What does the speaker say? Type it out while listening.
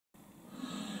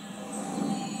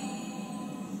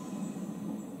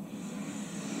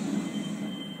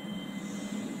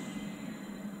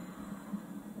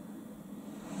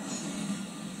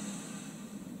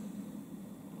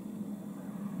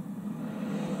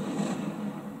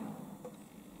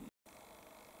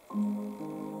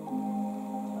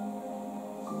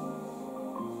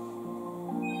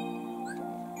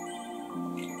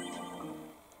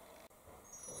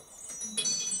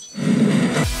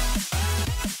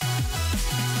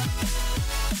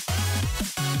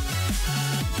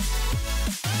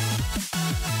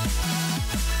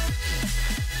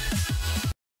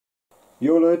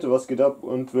Jo Leute, was geht ab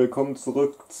und willkommen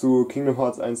zurück zu Kingdom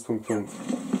Hearts 1.5.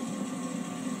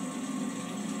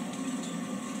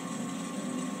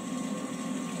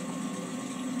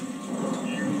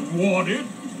 You want it?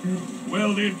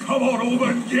 Well then come on over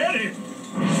and get it!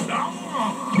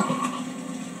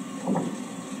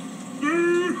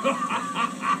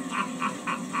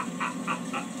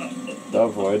 Da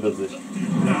freut er sich.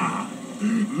 Now,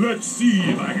 let's see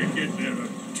if I can get their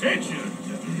attention.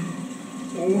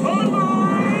 Oh,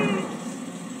 hello!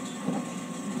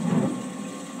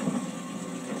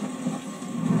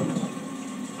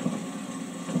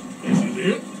 This is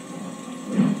it?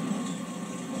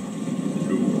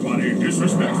 Nobody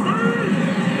disrespects me!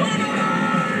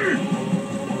 Nobody!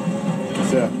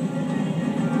 Tja.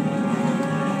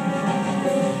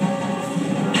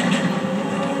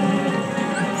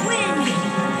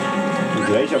 Und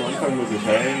gleich am Anfang muss ich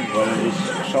heilen, weil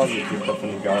ich Schaden gekriegt habe von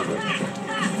dem Gase.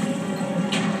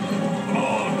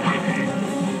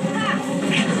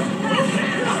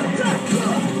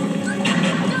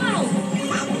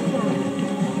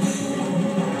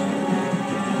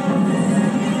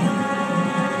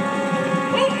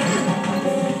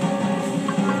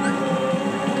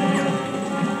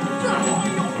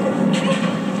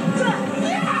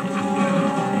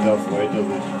 Da freut er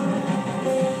sich.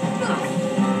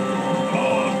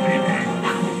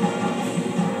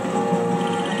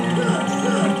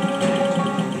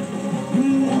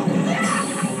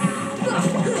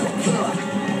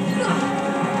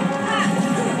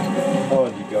 Oh,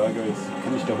 die Gargoyles.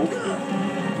 Kann ich da hoch?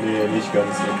 Nee, nicht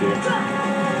ganz, okay.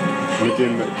 Mit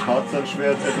dem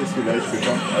Tarzan-Schwert hätte ich es vielleicht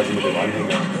geschafft, also mit dem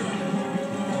Anhänger.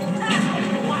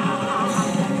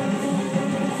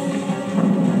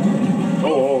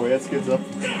 Oh, jetzt geht's ab.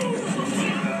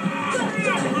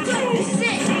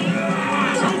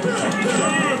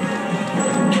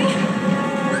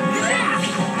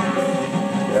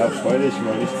 Ja, freu dich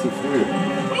mal nicht zu früh.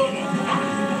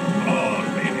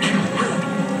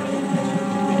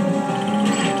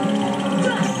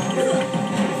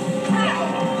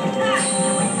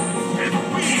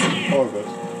 Oh Gott.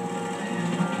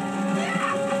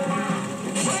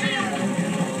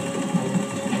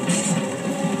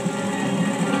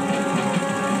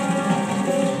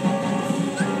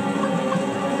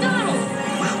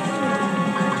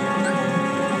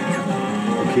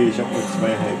 Okay, ich habe nur 2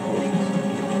 High Potions.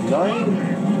 Nein!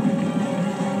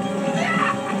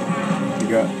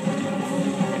 Digga.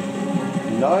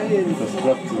 Nein, das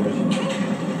klappt so nicht.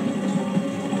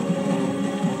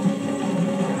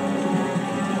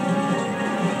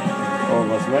 Oh,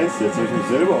 was meinst du jetzt? Habe ich mich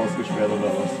selber ausgesperrt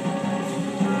oder was?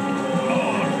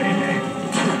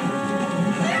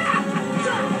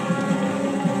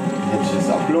 Hätte ich es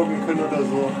ablocken können oder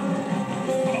so?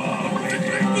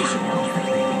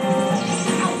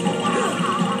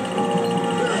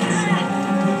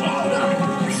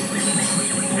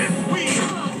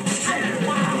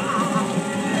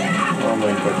 Oh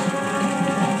mein Gott.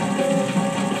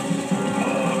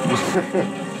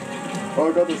 Oh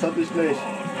Gott, das hatte ich nicht.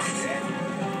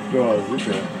 Ja,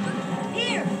 super.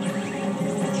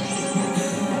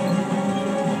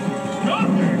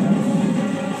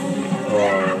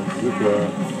 Oh, super.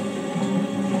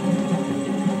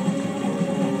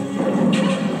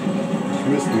 Ich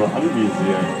müsste mal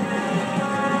anvisieren.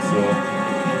 So.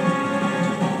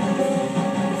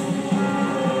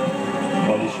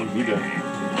 War nicht schon wieder.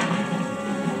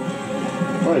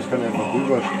 Oh, ich kann einfach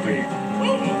rüberspringen.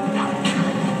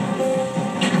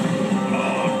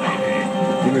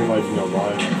 Gib mir mal die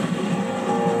normalen.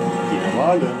 Die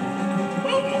normalen?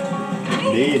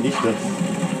 Nee, nicht das.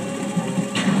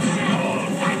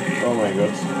 Oh mein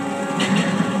Gott.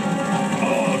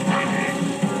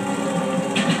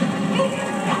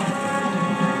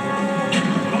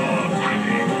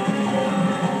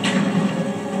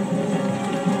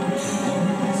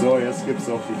 So, jetzt gibt's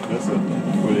auf die Fresse,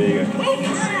 Kollege.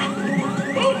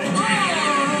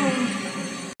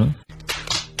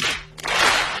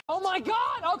 Oh my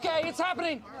God! Okay, it's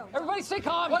happening. Everybody stay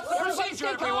calm. What's the Everybody procedure,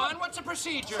 stay calm. everyone? What's the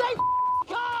procedure? Stay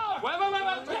calm. Wait.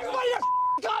 Everybody just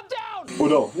calm down.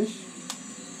 Oder auch nicht.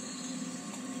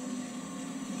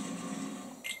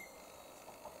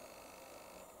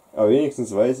 Aber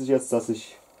wenigstens weiß ich jetzt, dass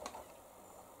ich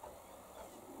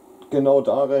genau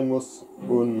da rein muss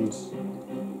und...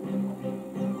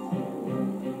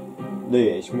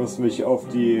 Nee, ich muss mich auf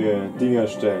die Dinger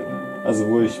stellen. Also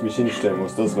wo ich mich hinstellen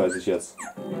muss, das weiß ich jetzt.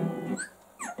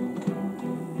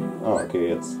 Ah, okay,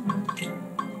 jetzt.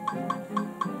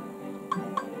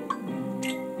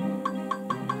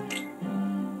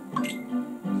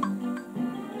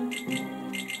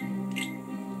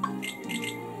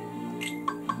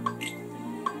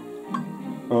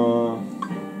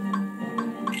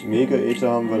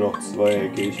 Ether haben wir noch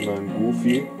 2. Gehe ich mal in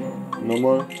Goofy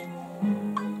nochmal.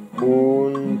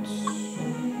 Und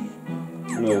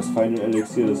ne, das Final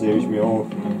Elixier, das hebe ich mir auf.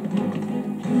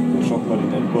 Dann schaffen wir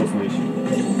den Endboss nicht.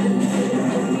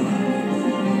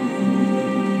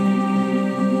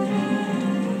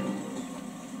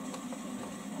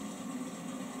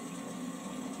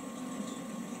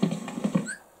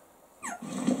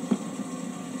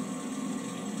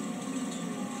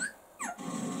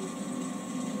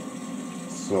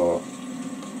 So.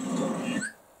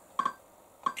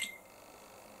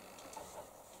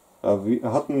 Ja,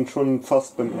 wir hatten schon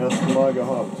fast beim ersten Mal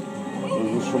gehabt.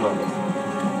 Das ist schon mal was.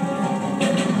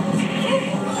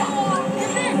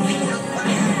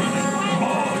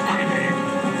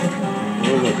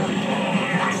 Wo ist er denn?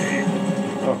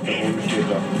 Ach, da oben steht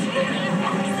er.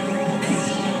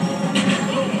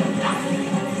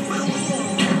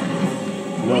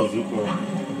 Na super.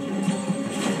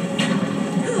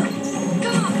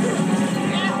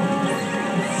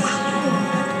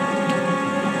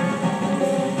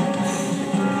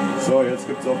 So, jetzt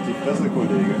gibt's auch die Fresse,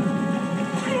 Kollege.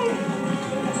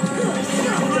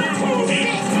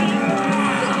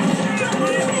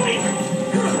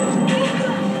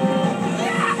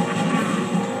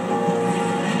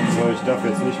 So, ich darf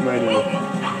jetzt nicht meine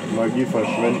Magie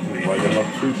verschwenden, weil der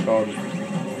macht viel Schaden.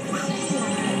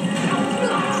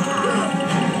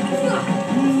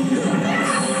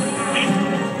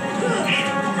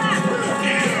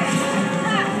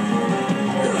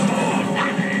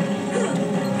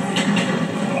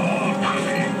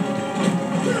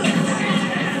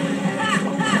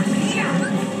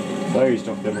 Sag ich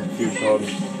doch, der macht viel Schaden.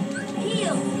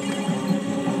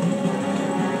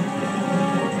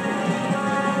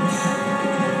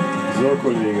 So,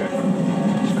 Kollege,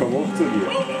 ich komme hoch zu dir.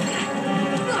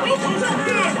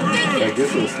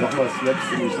 Vergiss es, nochmal slappst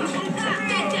du mich nicht.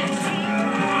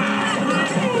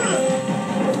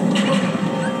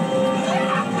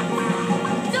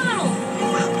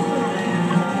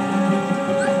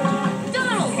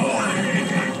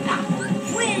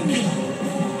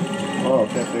 Oh,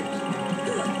 perfekt.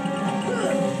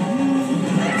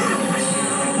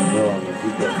 Ja,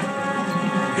 super.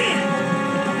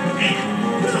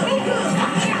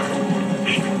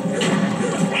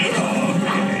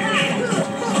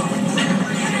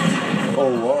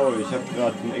 Oh wow, ich habe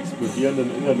gerade einen explodierenden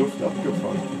in der Luft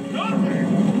abgefangen.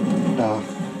 Ach,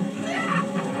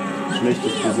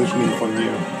 schlechtes Positioning von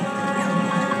mir.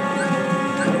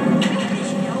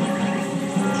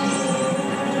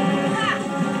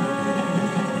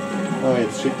 Ah,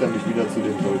 jetzt schickt er mich wieder zu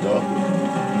den Soldaten.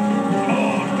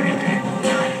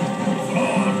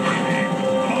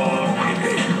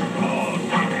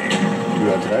 Du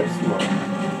übertreibst mal.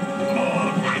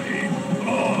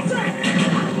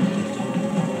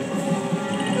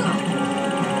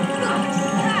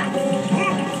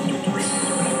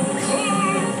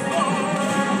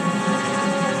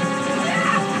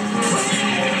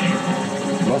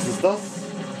 Was ist das?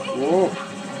 Oh.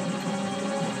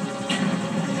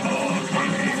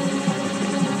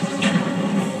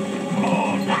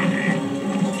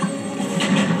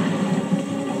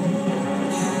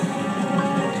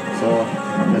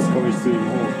 Jetzt komme ich zu ihm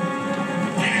hoch.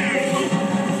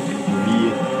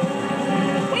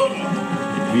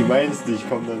 Wie meinst du, ich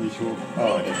komme da nicht hoch?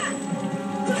 Ah, jetzt.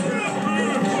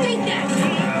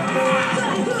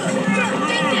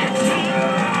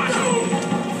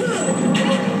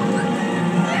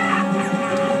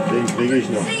 Den kriege ich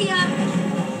noch.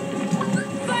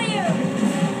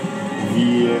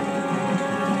 Wie?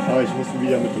 Ah, ich muss ihn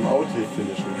wieder mit dem Outtake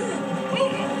finishen.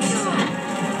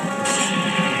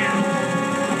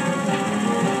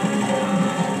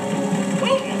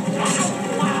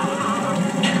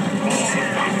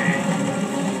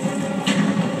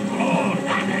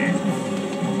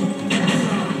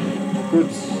 Gut,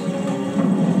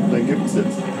 dann gibt's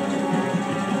jetzt.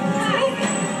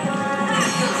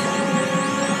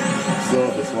 So,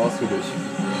 das war's für dich.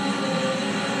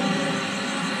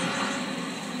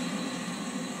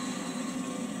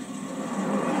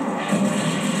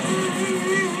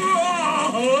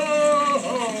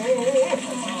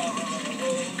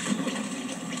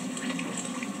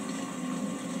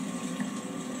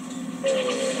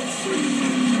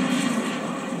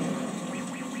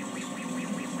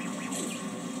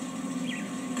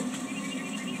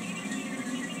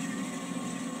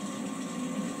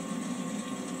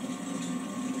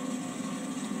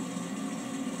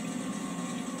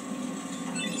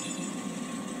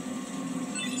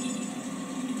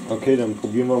 Okay, dann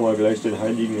probieren wir mal gleich den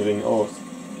Heiligen Ring aus.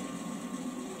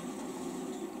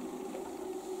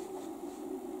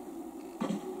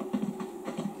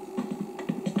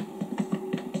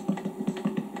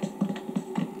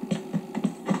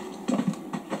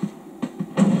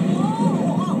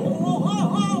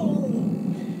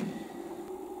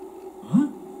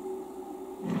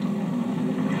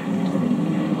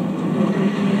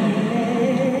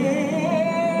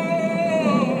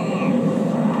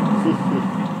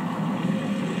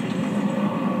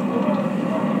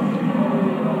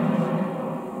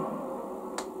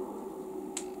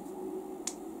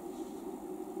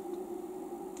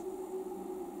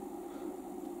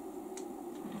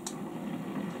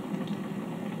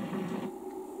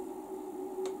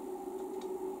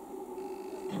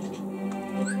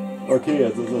 Okay,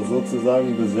 jetzt ist er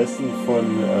sozusagen besessen von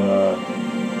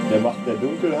der Macht der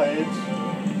Dunkelheit.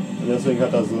 Und deswegen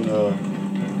hat er so eine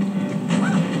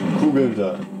Kugel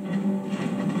da.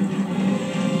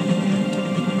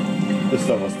 Ist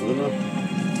da was drin?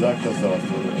 Sagt, dass da was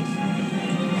drin ist.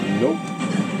 Nope.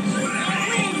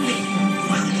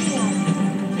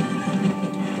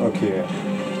 Okay.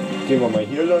 Gehen wir mal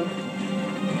hier lang.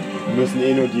 Wir müssen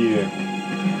eh nur die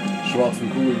schwarzen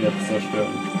Kugeln jetzt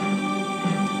zerstören.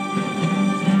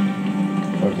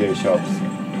 Okay, ich hab's.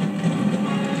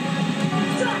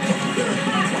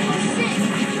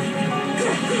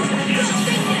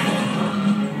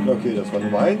 Okay, das war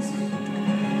Nummer 1.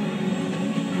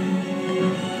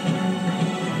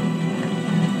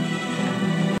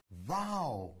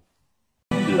 Wow!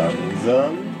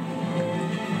 Langsam.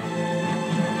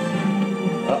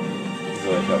 Ah,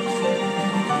 so, ich hab's.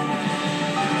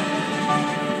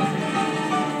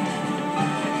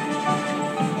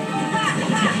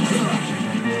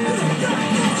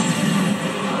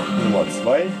 Nummer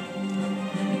 2.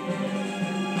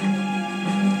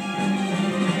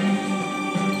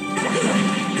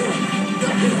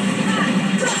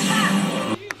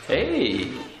 Hey,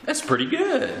 that's pretty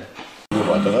good.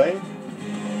 Nummer 3.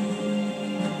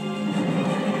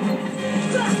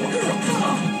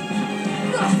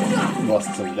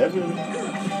 Was zum Leveln.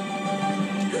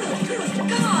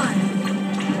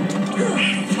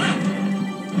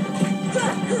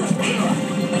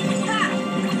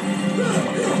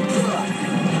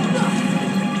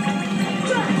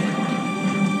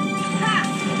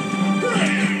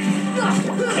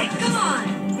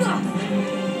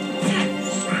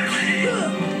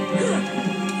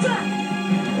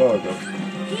 Oh Gott.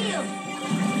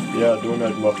 Ja,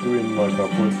 Donald, mach du ihn mal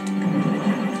kaputt.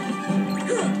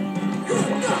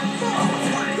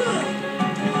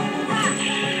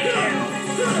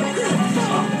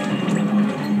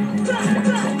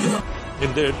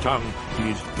 In their tongue,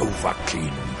 he is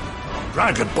Dovahkiin,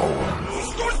 Dragonborn.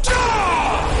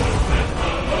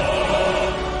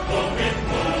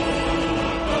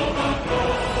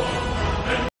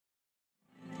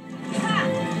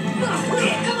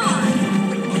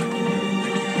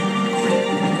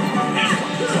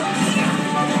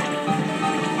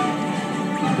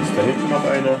 Ist da hinten noch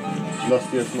einer? Ich lass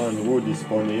die jetzt mal in Ruhe, die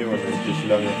spawnen eh unendlich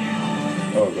lange.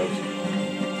 Oh Gott.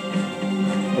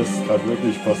 Das ist gerade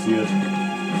wirklich passiert.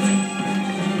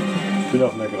 Ich bin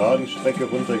auf einer geraden Strecke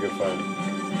runtergefallen.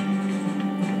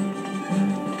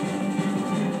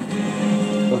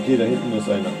 Okay, da hinten ist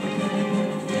einer.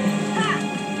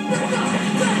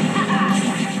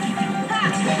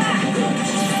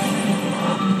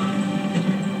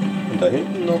 Und da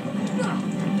hinten noch.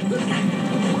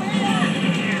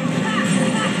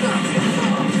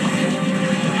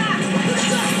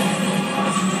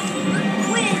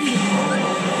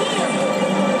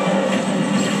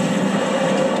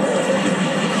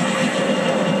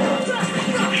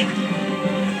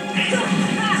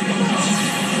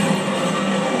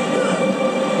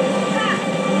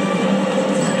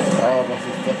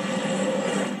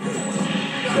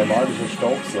 Der magische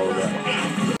Staubsauger.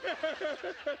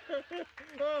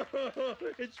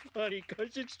 It's funny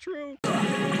because it's true.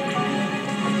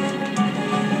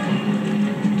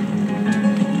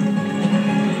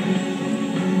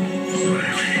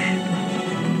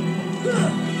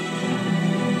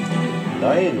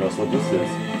 Nein, was war das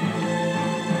jetzt?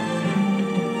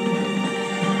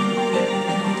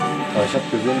 Ah, ich habe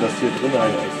gesehen, dass hier drin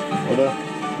einer ist, oder?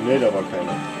 Ne, da war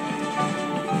keiner.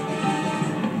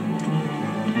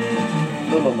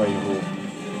 Dann nochmal hier hoch.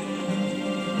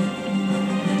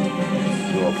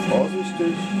 So,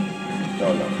 vorsichtig. Da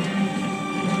lang.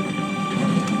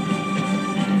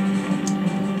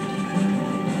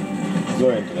 So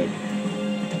ein Dreck.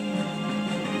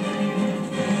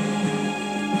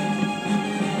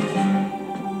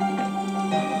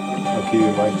 Okay,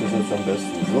 wie mache ich das jetzt am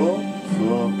besten? So, so,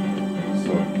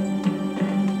 so.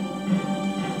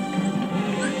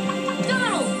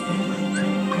 Donald!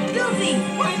 Goofy!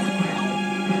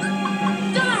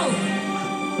 Donald!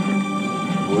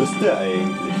 Wo ist der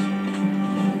eigentlich?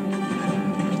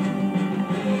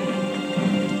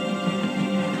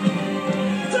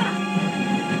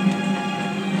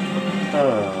 Ah.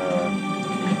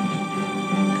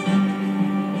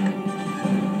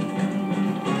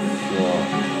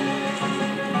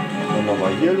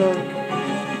 Nochmal hier lang.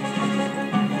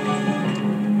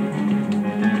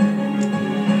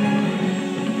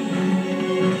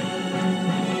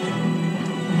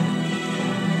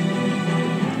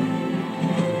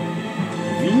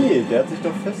 Wie? Der hat sich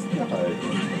doch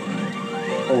festgehalten.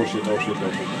 Oh shit, oh shit,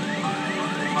 oh shit.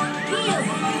 Heal!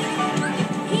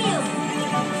 Heal!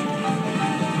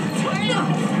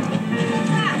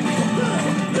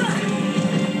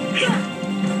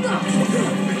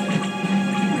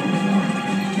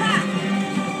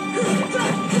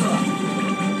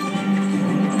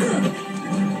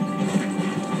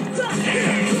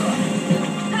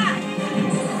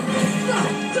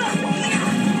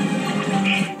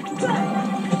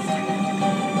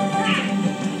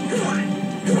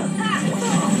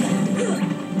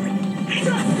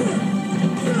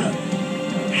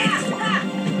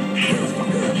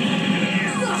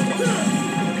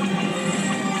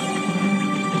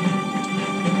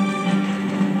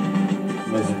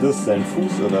 das sein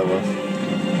Fuß oder was?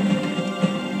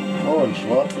 Oh, ein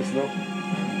schwarzes Loch.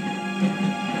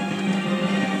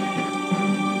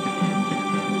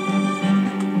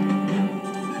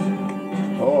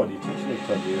 Oh, die Technik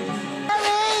verwirrt.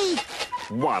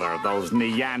 What are those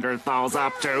Neanderthals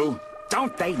up to?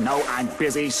 Don't they know I'm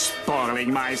busy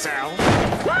spoiling myself?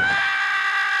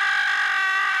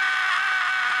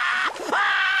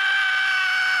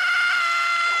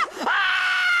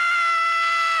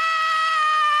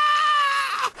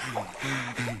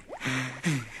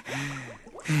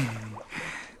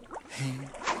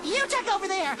 You check over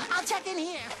there. I'll check in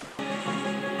here.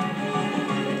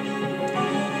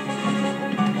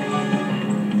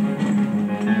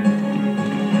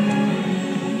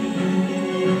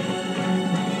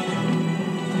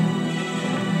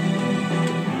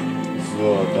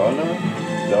 So, da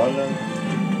lang.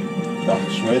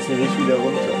 Ach, schmeiß mich nicht wieder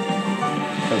runter.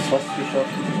 Ich hab's fast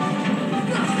geschafft.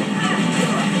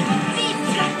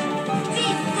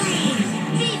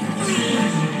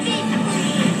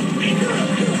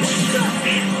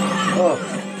 Oh.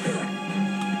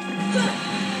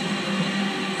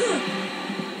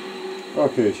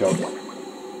 Okay, ich hab's.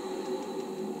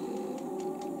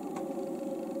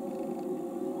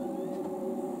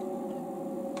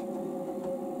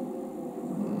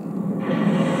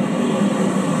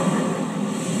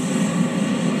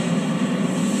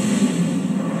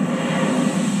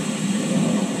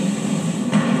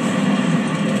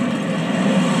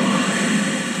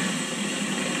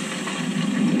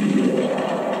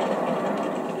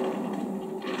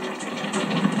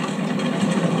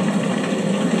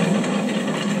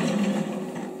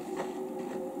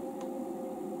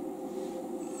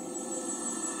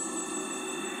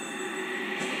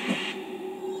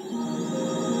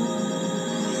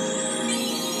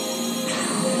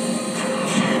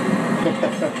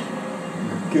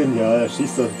 Genial, er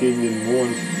schießt doch gegen den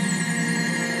Mond.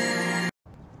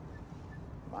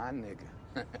 Wernicke.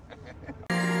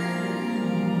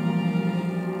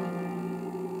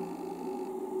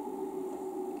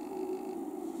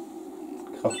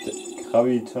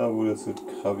 Gravita wurde zu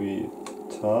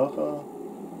Gravitara.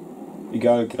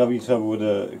 Egal, Gravita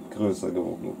wurde größer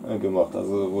gemacht,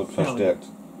 also wurde verstärkt.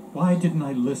 Why didn't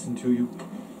I listen to you?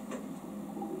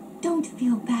 Don't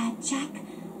feel bad, Jack.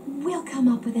 We'll come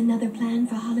up with another plan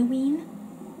for Halloween.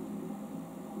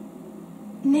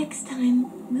 Next time,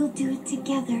 we'll do it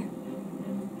together.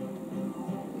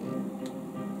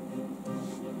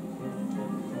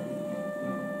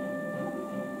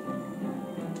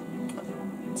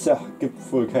 Tja,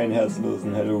 gibt wohl keinen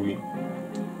herzlosen Halloween.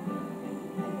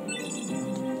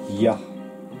 Ja.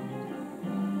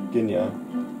 Genial.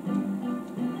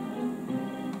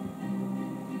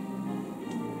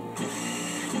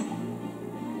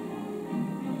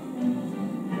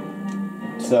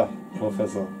 Tja,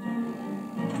 Professor.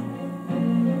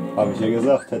 Habe ich ja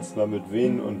gesagt, hättest mal mit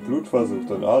Venen und Blut versucht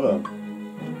und Adern.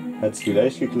 Hätt's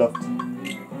vielleicht geklappt.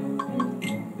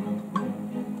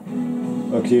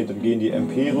 Okay, dann gehen die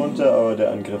MP runter, aber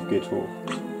der Angriff geht hoch.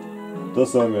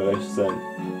 Das soll mir recht sein.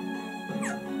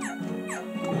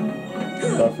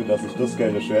 Dafür, dass ich das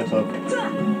geile Schwert habe.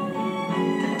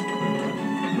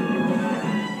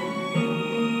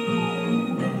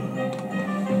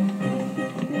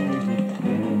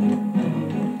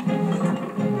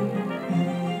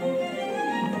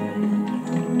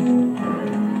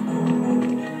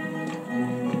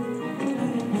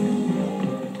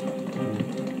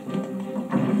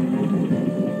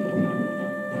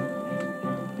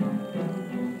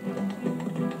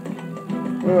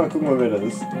 Ja, guck mal, wer das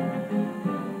ist.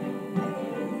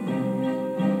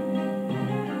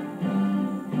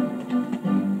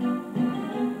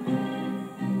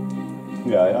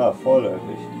 Ja, vorläufig.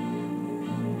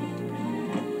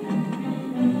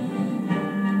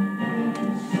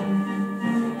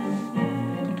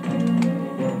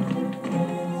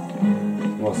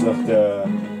 Was sagt der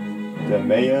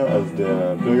Mayor, also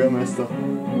der Bürgermeister?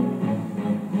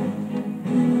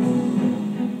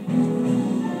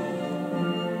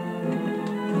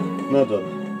 Na dann.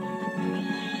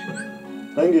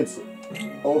 Dann geht's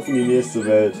auf in die nächste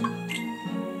Welt.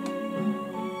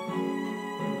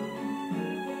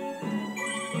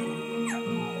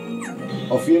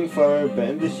 Auf jeden Fall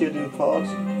beende ich hier den Part.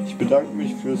 Ich bedanke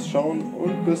mich fürs Schauen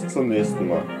und bis zum nächsten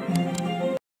Mal.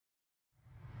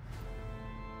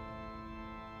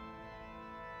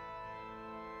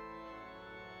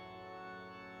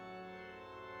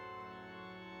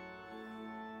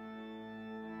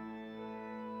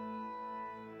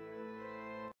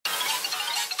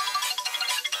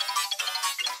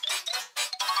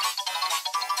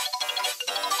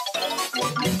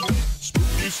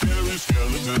 Spooky scary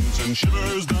skeletons and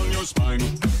shivers down your spine.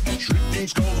 Shrieking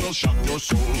skulls will shock your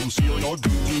soul, seal your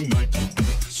doom tonight.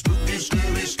 Spooky,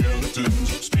 scary skeletons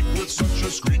speak with such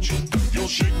a screech. You'll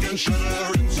shake and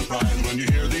shudder in surprise when you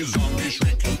hear these zombies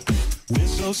shriek. We're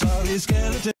so sorry,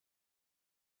 skeleton.